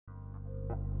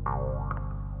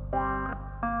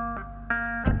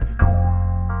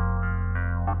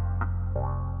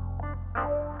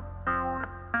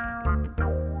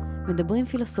מדברים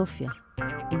פילוסופיה,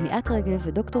 עם ליאת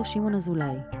ודוקטור שמעון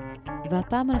אזולאי,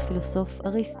 והפעם על הפילוסוף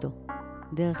אריסטו,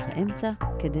 דרך האמצע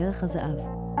כדרך הזהב.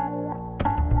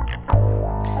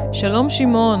 שלום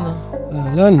שמעון.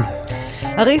 אהלן.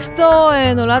 אריסטו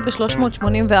נולד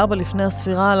ב-384 לפני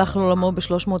הספירה, הלך לעולמו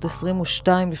ב-322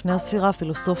 לפני הספירה,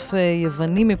 פילוסוף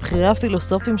יווני מבחירי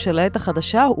הפילוסופים של העת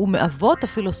החדשה, ומאבות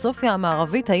הפילוסופיה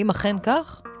המערבית, האם אכן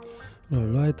כך?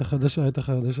 לא העת החדשה, העת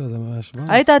החדשה זה ממש...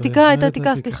 העת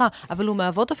העתיקה, סליחה. אבל הוא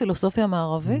מאבות הפילוסופיה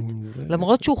המערבית?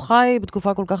 למרות שהוא חי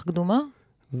בתקופה כל כך קדומה?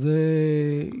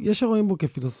 יש הרואים בו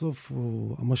כפילוסוף,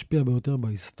 הוא המשפיע ביותר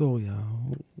בהיסטוריה.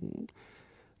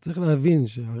 צריך להבין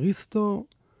שאריסטו,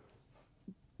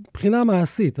 מבחינה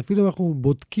מעשית, אפילו אם אנחנו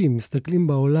בודקים, מסתכלים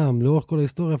בעולם, לאורך כל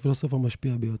ההיסטוריה, הפילוסוף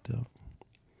המשפיע ביותר.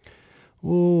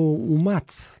 הוא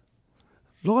אומץ.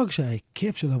 לא רק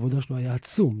שההיקף של העבודה שלו היה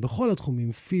עצום, בכל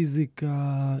התחומים,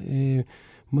 פיזיקה,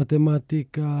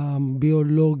 מתמטיקה,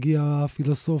 ביולוגיה,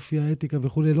 פילוסופיה, אתיקה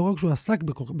וכו'. לא רק שהוא עסק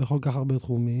בכל כך הרבה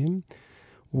תחומים,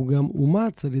 הוא גם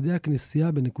אומץ על ידי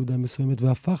הכנסייה בנקודה מסוימת,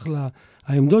 והפך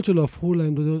העמדות שלו הפכו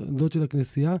לעמדות של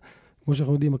הכנסייה. כמו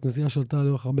שאנחנו יודעים, הכנסייה שלטה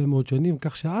לאורך הרבה מאוד שנים,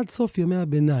 כך שעד סוף ימי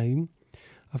הביניים,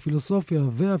 הפילוסופיה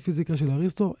והפיזיקה של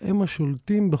אריסטו הם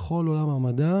השולטים בכל עולם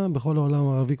המדע, בכל העולם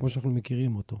הערבי כמו שאנחנו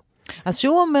מכירים אותו. אז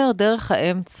שהוא אומר דרך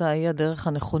האמצע היא הדרך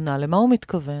הנכונה, למה הוא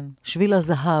מתכוון? שביל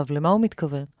הזהב, למה הוא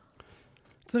מתכוון?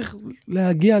 צריך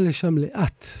להגיע לשם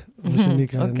לאט, מה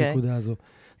שנקרא לנקודה הזו.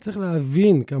 צריך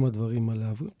להבין כמה דברים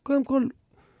עליו. קודם כל,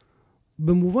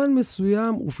 במובן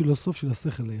מסוים הוא פילוסוף של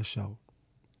השכל הישר.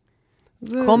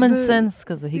 common sense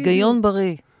כזה, היגיון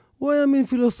בריא. הוא היה מין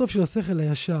פילוסוף של השכל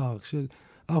הישר,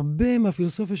 הרבה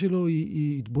מהפילוסופיה שלו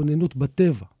היא התבוננות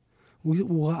בטבע.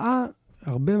 הוא ראה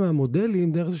הרבה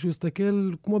מהמודלים דרך זה שהוא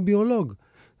הסתכל כמו ביולוג.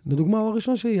 לדוגמה, הוא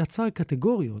הראשון שיצר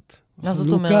קטגוריות. מה זאת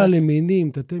אומרת? חלוקה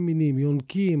למינים, תתי מינים,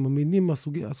 יונקים, המינים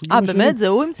הסוגים השונים. באמת? זה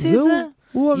הוא המציא את זה?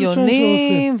 הוא הראשון שעושה.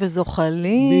 יונים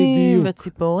וזוחלים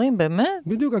וציפורים, באמת?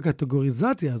 בדיוק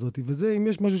הקטגוריזציה הזאת, וזה, אם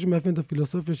יש משהו שמאפיין את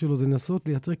הפילוסופיה שלו, זה לנסות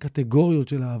לייצר קטגוריות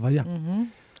של ההוויה.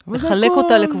 לחלק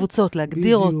אותה לקבוצות,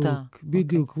 להגדיר אותה.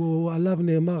 בדיוק, עליו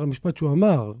נאמר, המשפט שהוא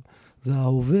אמר, זה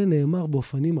ההווה נאמר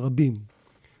באופנים רבים.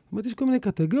 זאת אומרת, יש כל מיני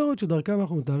קטגוריות שדרכם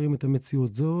אנחנו מתארים את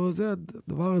המציאות.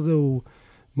 הדבר הזה הוא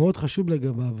מאוד חשוב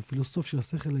לגביו, הפילוסוף של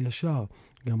השכל הישר,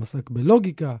 גם עסק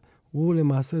בלוגיקה, הוא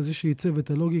למעשה זה שעיצב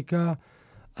את הלוגיקה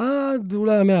עד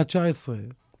אולי המאה ה-19.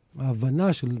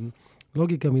 ההבנה של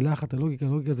לוגיקה, מילה אחת, הלוגיקה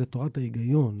זה תורת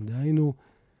ההיגיון. דהיינו,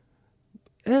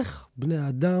 איך בני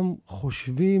אדם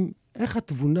חושבים, איך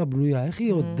התבונה בנויה, איך היא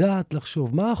יודעת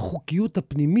לחשוב, מה החוקיות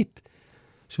הפנימית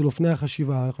של אופני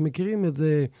החשיבה. אנחנו מכירים את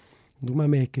זה, דוגמה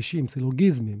מהיקשים,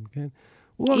 סילוגיזמים, כן?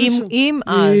 אם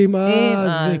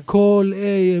אז, וכל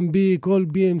AMB, כל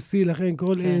BMC, לכן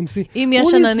כל AMC. אם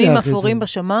יש עננים אפורים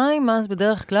בשמיים, אז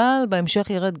בדרך כלל בהמשך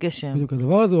ירד גשם. בדיוק,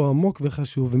 הדבר הזה הוא עמוק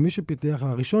וחשוב, ומי שפיתח,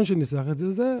 הראשון שניסח את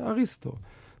זה, זה אריסטו.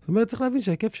 זאת אומרת, צריך להבין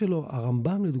שההיקף שלו,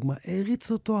 הרמב"ם לדוגמה,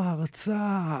 הריץ אותו,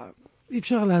 הרצה, אי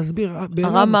אפשר להסביר.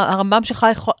 הרמב"ם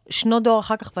שחי שנות דור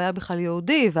אחר כך והיה בכלל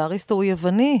יהודי, ואריסטו הוא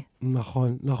יווני.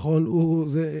 נכון.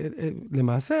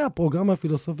 למעשה, הפרוגרמה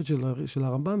הפילוסופית של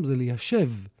הרמב"ם זה ליישב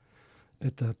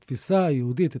את התפיסה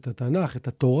היהודית, את התנ"ך, את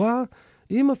התורה,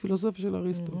 עם הפילוסופיה של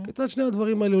אריסטו. כיצד שני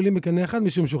הדברים האלה עולים בקנה אחד,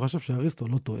 משום שהוא חשב שאריסטו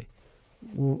לא טועה.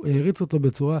 הוא הריץ אותו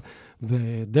בצורה,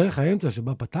 ודרך האמצע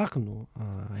שבה פתחנו,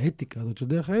 האתיקה הזאת של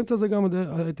דרך האמצע, זה גם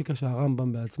האתיקה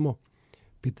שהרמב"ם בעצמו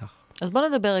פיתח. אז בוא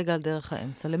נדבר רגע על דרך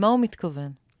האמצע. למה הוא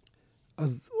מתכוון?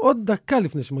 אז עוד דקה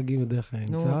לפני שמגיעים לדרך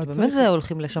האמצע. נו, באמת זה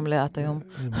הולכים לשם לאט היום.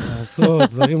 לעשות,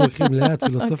 דברים הולכים לאט,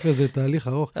 פילוסופיה זה תהליך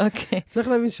ארוך. אוקיי. צריך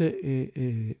להבין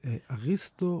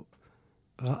שאריסטו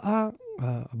ראה,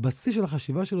 הבסיס של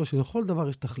החשיבה שלו, שלכל דבר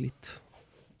יש תכלית.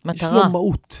 מטרה. יש לו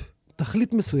מהות.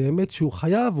 תכלית מסוימת שהוא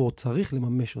חייב או צריך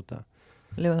לממש אותה.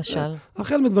 למשל?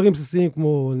 החל מדברים בסיסיים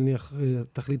כמו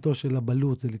תכליתו של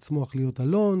הבלוט, זה לצמוח להיות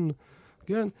אלון,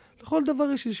 כן? לכל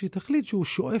דבר יש איזושהי תכלית שהוא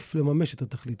שואף לממש את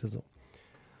התכלית הזו.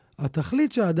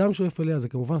 התכלית שהאדם שואף אליה זה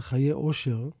כמובן חיי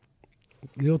אושר,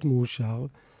 להיות מאושר,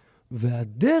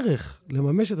 והדרך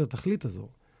לממש את התכלית הזו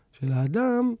של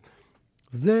האדם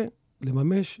זה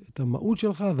לממש את המהות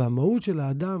שלך, והמהות של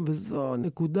האדם, וזו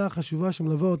נקודה חשובה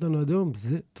שמלווה אותנו עד היום,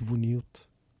 זה תבוניות,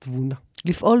 תבונה.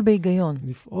 לפעול בהיגיון.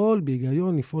 לפעול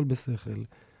בהיגיון, לפעול בשכל.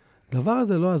 הדבר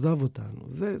הזה לא עזב אותנו.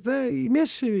 אם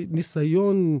יש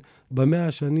ניסיון במאה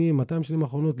השנים, 200 שנים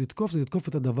האחרונות לתקוף, זה לתקוף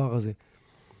את הדבר הזה.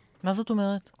 מה זאת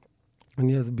אומרת?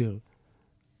 אני אסביר.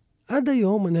 עד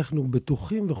היום אנחנו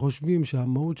בטוחים וחושבים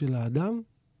שהמהות של האדם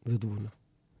זה תבונה.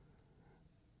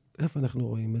 איפה אנחנו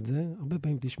רואים את זה? הרבה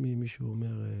פעמים תשמעי מישהו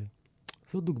אומר,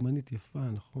 זו דוגמנית יפה,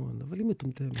 נכון, אבל היא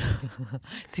מטומטמת.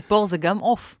 ציפור זה גם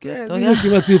עוף. כן, בדיוק,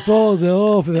 אם הציפור זה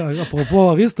עוף,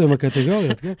 אפרופו אריסטו עם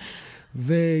הקטגוריות, כן?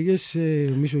 ויש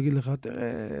מישהו יגיד לך,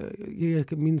 תראה, יהיה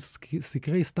מין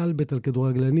סקרי סטלבט על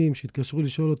כדורגלנים, שהתקשרו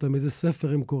לשאול אותם איזה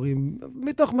ספר הם קוראים,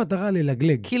 מתוך מטרה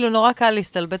ללגלג. כאילו נורא קל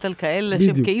להסתלבט על כאלה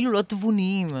שהם כאילו לא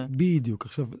תבוניים. בדיוק.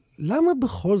 עכשיו, למה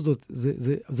בכל זאת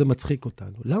זה מצחיק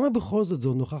אותנו? למה בכל זאת זה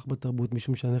נוכח בתרבות?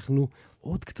 משום שאנחנו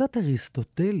עוד קצת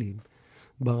אריסטוטלים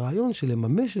ברעיון של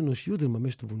לממש אנושיות זה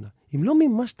לממש תבונה. אם לא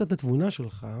מימשת את התבונה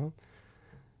שלך,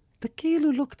 אתה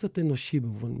כאילו לא קצת אנושי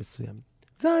במובן מסוים.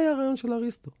 זה היה הרעיון של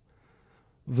אריסטו.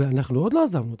 ואנחנו עוד לא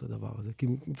עזבנו את הדבר הזה, כי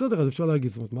מצד אחד אפשר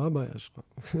להגיד, זאת אומרת, מה הבעיה שלך?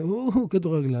 הוא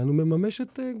כדורגלן, הוא מממש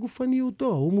את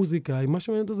גופניותו, הוא מוזיקאי, מה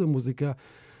שמעניין אותו זה מוזיקה.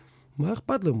 מה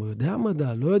אכפת לו? הוא יודע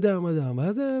מדע, לא יודע מדע,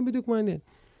 מה זה בדיוק מעניין?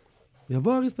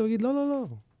 יבוא אריסטו ויגיד, לא, לא, לא.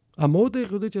 המהות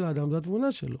הייחודית של האדם זה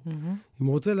התבונה שלו. אם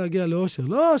הוא רוצה להגיע לאושר,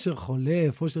 לא אושר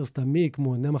חולף, אושר סתמי,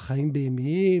 כמו החיים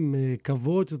בהמיים,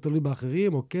 כבוד שזה תלוי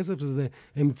באחרים, או כסף שזה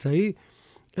אמצעי,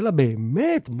 אלא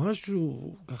באמת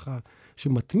משהו ככה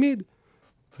שמתמיד,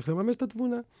 צריך לממש את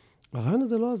התבונה. הרעיון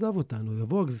הזה לא עזב אותנו,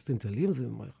 יבוא אקזיסטנציאלים, זה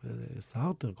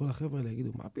סארטר, כל החבר'ה האלה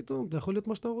יגידו, מה פתאום, אתה יכול להיות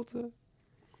מה שאתה רוצה.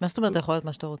 מה זאת אומרת, אתה יכול להיות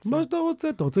מה שאתה רוצה? מה שאתה רוצה,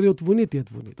 אתה רוצה להיות תבוני, תהיה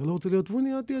תבוני. אתה לא רוצה להיות תבוני,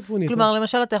 תהיה תבוני. כלומר,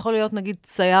 למשל, אתה יכול להיות, נגיד,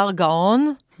 צייר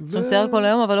גאון, שמצייר כל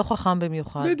היום, אבל לא חכם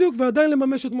במיוחד. בדיוק, ועדיין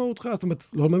לממש את מהותך. זאת אומרת,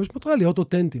 לא לממש את מהותך, להיות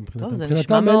אותנטי. טוב, זה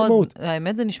נשמע מאוד,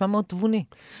 האמת, זה נשמע מאוד תבוני.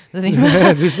 זה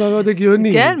נשמע מאוד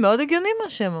הגיוני. כן, מאוד הגיוני מה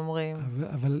שהם אומרים.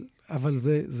 אבל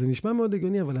זה נשמע מאוד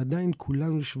הגיוני, אבל עדיין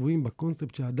כולנו שבויים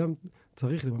בקונספט שהאדם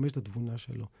צריך לממש את התבונה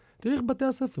שלו. תראי איך בתי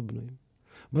הספר בנויים.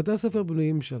 בתי הספר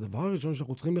בנויים שהדבר הראשון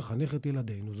שאנחנו צריכים לחנך את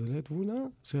ילדינו זה לתבונה,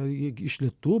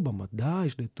 שישלטו במדע,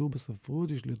 ישלטו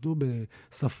בספרות, ישלטו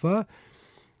בשפה.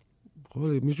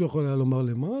 מישהו יכול היה לומר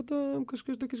למה אתה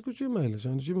מקשקש את הקשקושים האלה,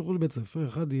 שאנשים ילכו לבית ספר,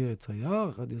 אחד יהיה צייר,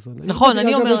 אחד יהיה סנאי. נכון,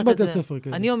 אני אומרת את זה.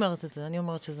 אני אומרת את זה, אני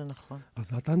אומרת שזה נכון.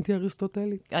 אז את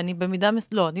אנטי-אריסטוטלית?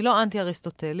 לא, אני לא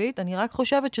אנטי-אריסטוטלית, אני רק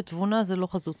חושבת שתבונה זה לא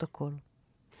חזות הכל.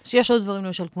 שיש עוד דברים,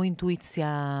 למשל, כמו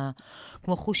אינטואיציה,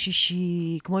 כמו חוש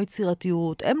אישי, כמו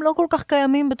יצירתיות. הם לא כל כך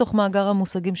קיימים בתוך מאגר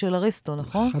המושגים של אריסטו,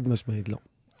 נכון? חד משמעית, לא.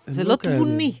 זה לא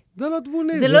תבוני. זה לא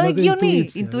תבוני. זה לא הגיוני.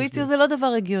 אינטואיציה זה לא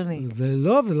דבר הגיוני. זה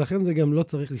לא, ולכן זה גם לא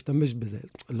צריך להשתמש בזה.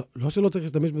 לא שלא צריך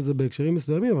להשתמש בזה בהקשרים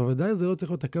מסוימים, אבל ודאי זה לא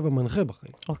צריך להיות הקו המנחה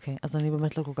בחיים. אוקיי, אז אני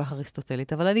באמת לא כל כך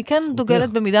אריסטוטלית, אבל אני כן דוגלת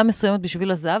במידה מסוימת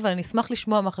בשביל הזהב, ואני אשמח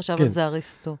לשמוע מה חשב על זה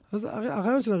אריסטו. אז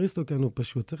הרעיון של אריסטו כאן הוא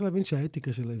פשוט. צריך להבין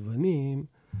שהאתיקה של היוונים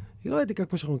היא לא אתיקה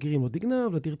כמו שאנחנו מכירים, לא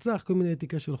תגנב, לא תרצח, כל מיני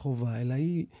אתיקה של חובה, אלא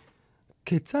היא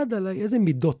כיצד עליי, איזה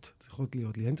מידות צריכות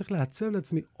להיות לי. אני צריך לעצב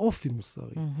לעצמי אופי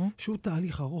מוסרי, שהוא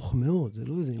תהליך ארוך מאוד, זה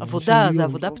לא איזה... עבודה, זה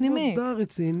עבודה פנימית. עבודה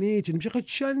רצינית, שנמשכת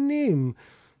שנים.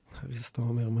 אריסטו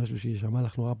אומר משהו שישמע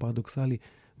לך נורא פרדוקסלי,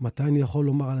 מתי אני יכול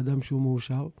לומר על אדם שהוא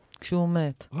מאושר? כשהוא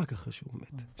מת. רק אחרי שהוא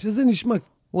מת. שזה נשמע...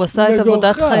 הוא עשה את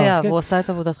עבודת חייו, הוא עשה את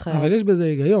עבודת חייו. אבל יש בזה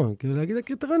היגיון, כאילו להגיד,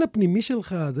 הקריטריון הפנימי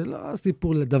שלך, זה לא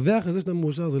הסיפור, לדווח על זה שאתה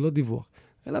מאושר, זה לא דיווח.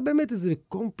 אלא באמת איזה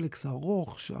קומפלקס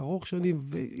ארוך שנים,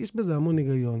 ויש בזה המון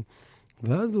היגיון.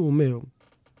 ואז הוא אומר,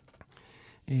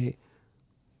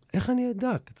 איך אני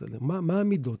אדע? מה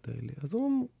המידות האלה? אז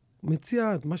הוא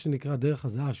מציע את מה שנקרא דרך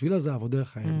הזהב, שביל הזהב או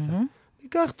דרך האמצע.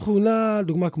 ניקח תכונה,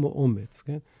 דוגמה כמו אומץ,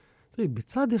 כן? תראי,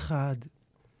 בצד אחד,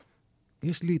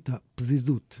 יש לי את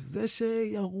הפזיזות. זה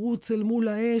שירוץ אל מול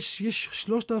האש, יש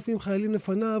 3,000 חיילים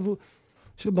לפניו,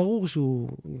 שברור שהוא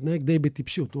מתנהג די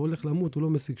בטיפשות, הוא הולך למות, הוא לא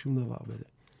משיג שום דבר בזה.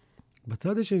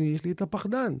 בצד השני יש לי את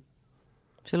הפחדן.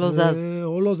 שלא זז.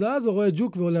 או לא זז, או רואה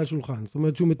ג'וק ועולה על שולחן. זאת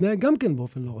אומרת שהוא מתנהג גם כן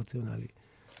באופן לא רציונלי.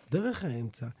 דרך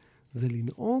האמצע זה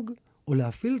לנהוג, או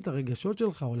להפעיל את הרגשות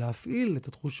שלך, או להפעיל את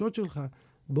התחושות שלך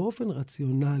באופן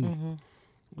רציונלי.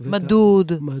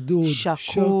 מדוד,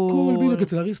 שקול, בדיוק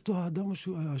אצל אריסטו, האדם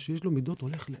שיש לו מידות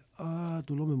הולך לאט,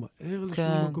 הוא לא ממהר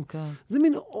לשום מקום. זה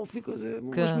מין אופי כזה,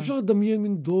 ממש אפשר לדמיין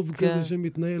מין דוב כזה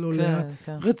שמתנהל או לאט,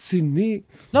 רציני.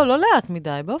 לא לאט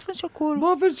מדי, באופן שקול.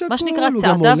 מה שנקרא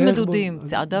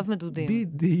צעדיו מדודים.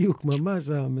 בדיוק, ממש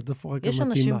המטאפורה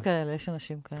כמתאימה. יש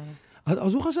אנשים כאלה.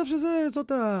 אז הוא חשב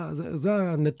שזה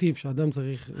הנתיב שהאדם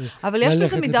צריך ללכת. אבל יש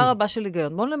בזה מידה רבה של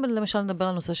היגיון. בואו למשל נדבר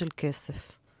על נושא של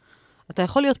כסף. אתה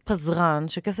יכול להיות פזרן,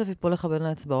 שכסף ייפול לך בין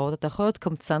האצבעות, אתה יכול להיות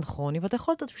קמצן כרוני, ואתה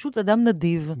יכול להיות פשוט אדם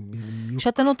נדיב,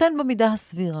 שאתה נותן במידה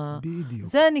הסבירה. בדיוק.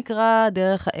 זה נקרא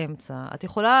דרך האמצע. את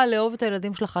יכולה לאהוב את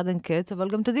הילדים שלך עד אין קץ, אבל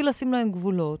גם תדעי לשים להם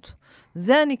גבולות.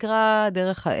 זה נקרא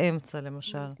דרך האמצע,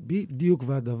 למשל. בדיוק,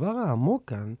 והדבר העמוק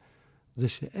כאן, זה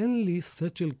שאין לי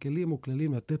סט של כלים או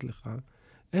כללים לתת לך,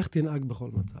 איך תנהג בכל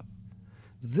מצב.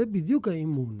 זה בדיוק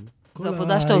האימון זו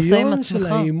עבודה שאתה עושה עם עצמך. הרעיון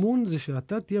של האימון זה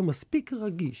שאתה תהיה מספיק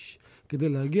רגיש כדי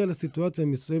להגיע לסיטואציה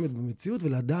מסוימת במציאות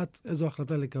ולדעת איזו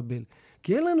החלטה לקבל.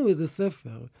 כי אין לנו איזה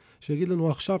ספר שיגיד לנו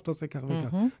עכשיו תעשה כך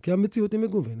וכך. כי המציאות היא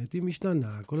מגוונת, היא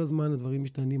משתנה, כל הזמן הדברים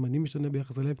משתנים, אני משתנה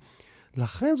ביחס אליהם.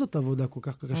 לכן זאת עבודה כל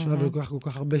כך קשה ולכל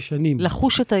כך הרבה שנים.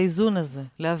 לחוש את האיזון הזה,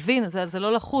 להבין, זה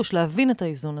לא לחוש, להבין את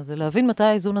האיזון הזה, להבין מתי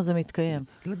האיזון הזה מתקיים.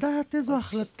 לדעת איזו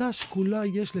החלטה שקולה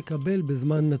יש לקבל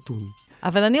בזמן נתון.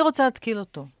 אבל אני רוצה להתקיל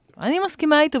אותו. אני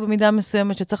מסכימה איתו במידה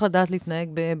מסוימת שצריך לדעת להתנהג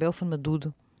באופן מדוד.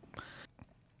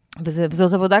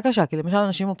 וזאת עבודה קשה, כי למשל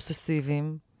אנשים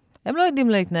אובססיביים, הם לא יודעים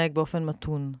להתנהג באופן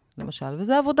מתון, למשל,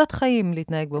 וזה עבודת חיים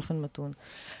להתנהג באופן מתון.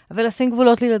 אבל לשים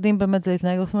גבולות לילדים באמת זה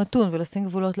להתנהג באופן מתון, ולשים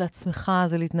גבולות לעצמך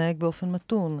זה להתנהג באופן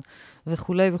מתון,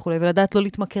 וכולי וכולי, ולדעת לא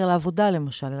להתמכר לעבודה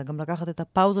למשל, אלא גם לקחת את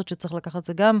הפאוזות שצריך לקחת,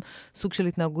 זה גם סוג של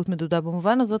התנהגות מדודה.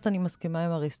 במובן הזאת אני מסכימה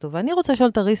עם אריסטו, ואני רוצה לשאול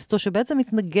את אריסטו, שבעצם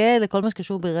מתנגד לכל מה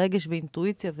שקשור ברגש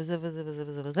ואינטואיציה וזה וזה וזה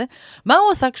וזה וזה, מה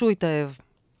הוא עשה כשהוא התאהב?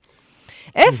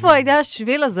 איפה הייתה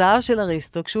שביל הזהב של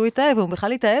אריסטו כשהוא התאהב? הוא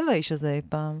בכלל התאהב האיש הזה אי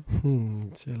פעם.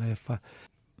 שאלה יפה.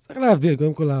 צריך להבדיל,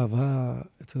 קודם כל האהבה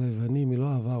אצל היוונים היא לא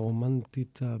אהבה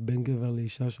רומנטית בין גבר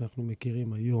לאישה שאנחנו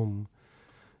מכירים היום.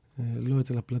 לא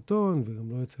אצל אפלטון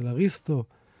וגם לא אצל אריסטו.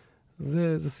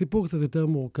 זה סיפור קצת יותר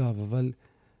מורכב, אבל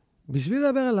בשביל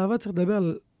לדבר על אהבה צריך לדבר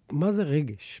על מה זה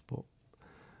רגש פה.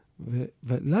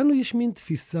 ולנו יש מין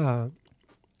תפיסה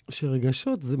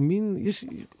שרגשות זה מין, יש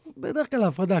בדרך כלל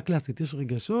ההפרדה הקלאסית, יש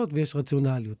רגשות ויש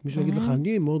רציונליות. מישהו יגיד לך,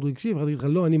 אני מאוד רגשי, ואחר יגיד לך,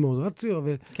 לא, אני מאוד רציו,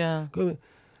 כן.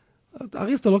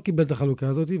 אריסטו לא קיבל את החלוקה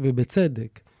הזאת,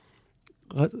 ובצדק.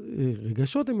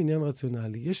 רגשות הם עניין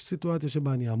רציונלי. יש סיטואציה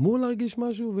שבה אני אמור להרגיש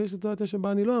משהו, ויש סיטואציה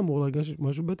שבה אני לא אמור להרגיש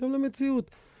משהו בהתאם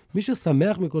למציאות. מי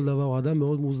ששמח מכל דבר הוא אדם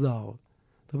מאוד מוזר.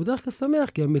 אתה בדרך כלל שמח,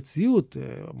 כי המציאות,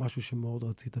 משהו שמאוד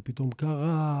רצית, פתאום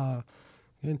קרה.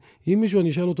 כן? אם מישהו, אני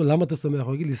אשאל אותו, למה אתה שמח?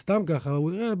 הוא יגיד לי, סתם ככה,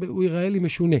 הוא יראה לי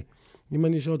משונה. אם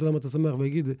אני אשאל אותו, למה אתה שמח?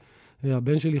 ויגיד,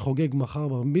 הבן שלי חוגג מחר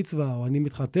בר מצווה, או אני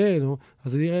מתחתן,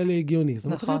 אז זה יראה לי הגיוני. זאת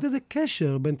אומרת, צריך להיות איזה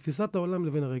קשר בין תפיסת העולם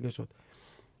לבין הרגשות.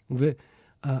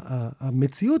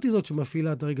 והמציאות היא זאת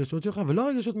שמפעילה את הרגשות שלך, ולא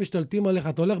הרגשות משתלטים עליך,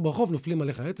 אתה הולך ברחוב, נופלים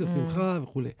עליך עצב, שמחה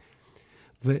וכו'.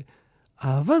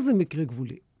 ואהבה זה מקרה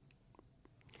גבולי.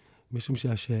 משום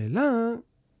שהשאלה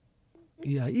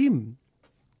היא האם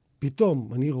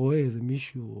פתאום אני רואה איזה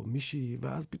מישהו או מישהי,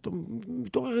 ואז פתאום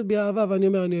מתעוררת בי אהבה, ואני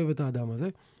אומר, אני אוהב את האדם הזה.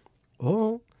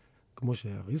 או, כמו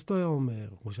שאריסטו היה אומר,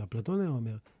 כמו שאפלטון היה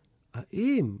אומר,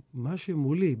 האם מה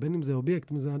שמולי, בין אם זה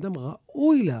אובייקט, אם זה אדם,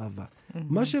 ראוי לאהבה.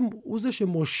 מה שהוא זה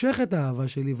שמושך את האהבה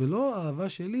שלי, ולא האהבה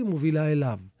שלי מובילה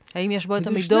אליו. האם יש בו את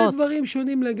המידות? זה שני דברים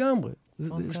שונים לגמרי.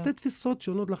 זה שתי תפיסות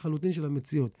שונות לחלוטין של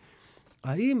המציאות.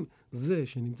 האם זה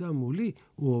שנמצא מולי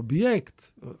הוא אובייקט,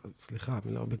 סליחה,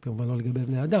 המילה אובייקט כמובן לא לגבי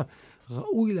בני אדם,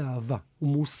 ראוי לאהבה, הוא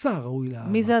מוסר ראוי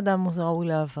לאהבה. מי זה אדם ראוי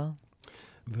לאהבה?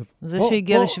 זה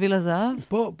שהגיע לשביל הזהב?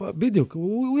 בדיוק,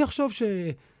 הוא יחשוב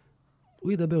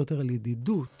הוא ידבר יותר על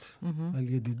ידידות, על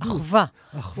ידידות. אחווה.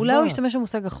 אולי הוא ישתמש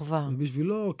במושג אחווה.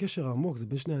 ובשבילו קשר עמוק, זה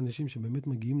בין שני אנשים שבאמת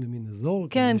מגיעים למין אזור.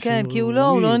 כן, כן, כי הוא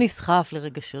לא נסחף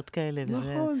לרגשות כאלה.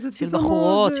 נכון, זה תפיסה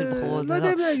מאוד... של בחורות. לא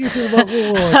יודע אם להגיד של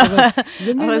בחורות, אבל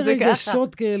זה מין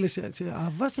רגשות כאלה,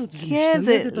 שהאהבה שלנו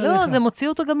שמשתלטת עליך. לא, זה מוציא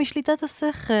אותו גם משליטת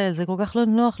השכל, זה כל כך לא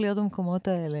נוח להיות במקומות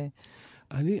האלה.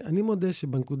 אני מודה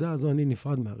שבנקודה הזו אני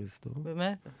נפרד מאריסטו.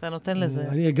 באמת? אתה נותן לזה.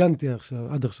 אני הגנתי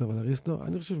עד עכשיו על אריסטו.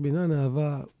 אני חושב שבעניין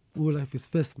האהבה הוא אולי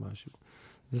פספס משהו.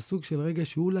 זה סוג של רגע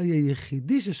שהוא אולי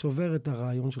היחידי ששובר את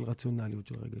הרעיון של רציונליות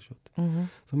של רגשות.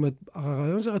 זאת אומרת,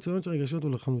 הרעיון של רציונליות של רגשות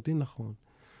הוא לחלוטין נכון.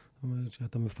 זאת אומרת,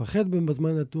 שאתה מפחד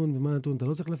בזמן נתון, בזמן נתון אתה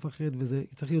לא צריך לפחד,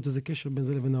 וצריך להיות איזה קשר בין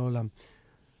זה לבין העולם.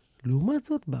 לעומת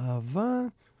זאת, באהבה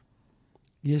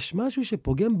יש משהו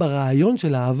שפוגם ברעיון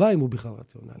של האהבה, אם הוא בכלל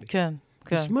רציונלי. כן.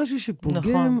 יש משהו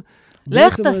שפוגם...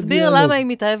 לך תסביר למה היא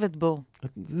מתאהבת בו.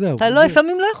 זהו.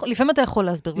 לפעמים אתה יכול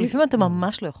להסביר, ולפעמים אתה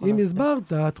ממש לא יכול להסביר. אם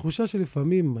הסברת, התחושה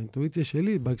שלפעמים, האינטואיציה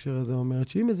שלי בהקשר הזה אומרת,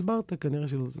 שאם הסברת, כנראה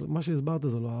שמה שהסברת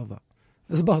זה לא אהבה.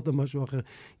 הסברת משהו אחר.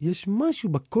 יש משהו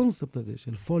בקונספט הזה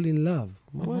של fall in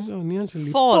love. ממש העניין של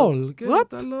ליפול.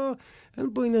 אין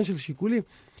פה עניין של שיקולים.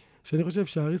 שאני חושב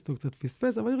שהאריסטו קצת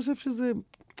פספס, אבל אני חושב שזה...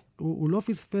 הוא לא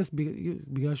פספס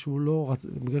בגלל שהוא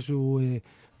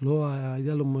לא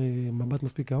היה לו מבט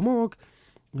מספיק עמוק,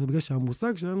 אבל בגלל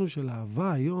שהמושג שלנו של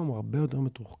אהבה היום הוא הרבה יותר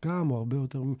מתוחכם, הוא הרבה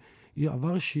יותר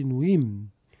עבר שינויים.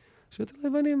 שאצל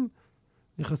היוונים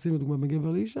יחסים לדוגמה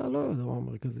בגבר לאישה, לא דבר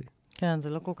מרכזי. כן, זה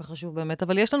לא כל כך חשוב באמת,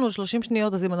 אבל יש לנו 30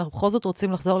 שניות, אז אם אנחנו בכל זאת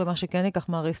רוצים לחזור למה שכן ייקח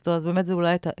מאריסטו, אז באמת זה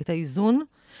אולי את האיזון,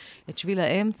 את שביל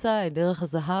האמצע, את דרך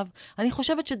הזהב. אני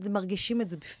חושבת שמרגישים את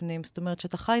זה בפנים, זאת אומרת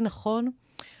שאתה חי נכון,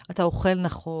 אתה אוכל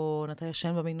נכון, אתה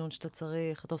ישן במינון שאתה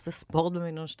צריך, אתה עושה ספורט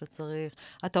במינון שאתה צריך,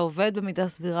 אתה עובד במידה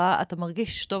סבירה, אתה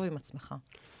מרגיש טוב עם עצמך.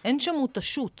 אין שם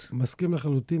מותשות. מסכים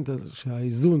לחלוטין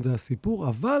שהאיזון זה הסיפור,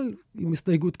 אבל עם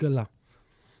הסתייגות קלה.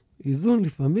 איזון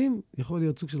לפעמים יכול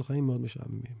להיות סוג של חיים מאוד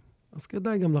משעממים. אז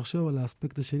כדאי גם לחשוב על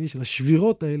האספקט השני של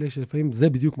השבירות האלה, שלפעמים זה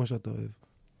בדיוק מה שאתה אוהב.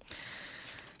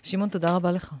 שמעון, תודה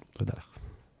רבה לך. תודה לך.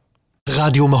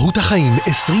 רדיו מהות החיים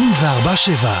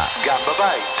 24/7. גם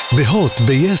בבית. בהוט,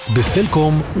 ביס,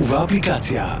 בסלקום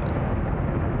ובאפליקציה.